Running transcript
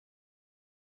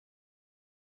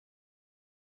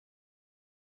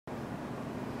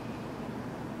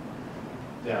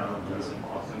Yeah, that's an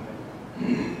Austin thing.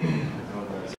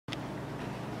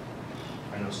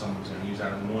 I know someone's going to use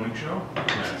that in the morning show.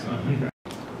 Yeah, it's not.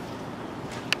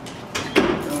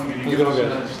 Can you give us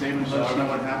a statement, let us know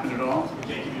what happened at all? We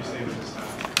can't give you a statement this time.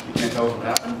 You can't tell us what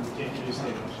happened? We can't give you a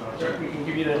statement, sorry. Sir, we can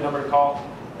give you the number to call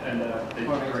and the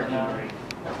Correct now.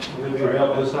 Will it be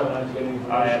available this time to get any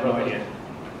information? I have no idea.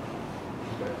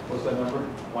 Okay. What's that number?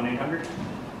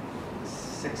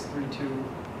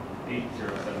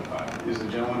 1-800-632-8075. Is the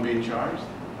gentleman being charged?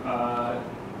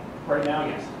 Right now,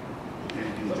 yes.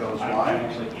 And can you tell us I why?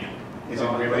 actually can't. Is it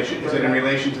in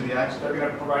relation to the They're accident?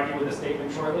 going to provide you with a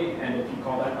statement shortly, and if you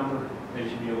call that number, they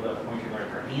should be able to point you in the right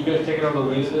Are direction. you guys taking on the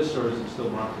lead of this, or is it still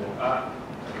marked? Again,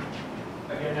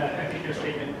 I think your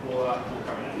statement will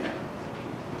cover that. Yeah.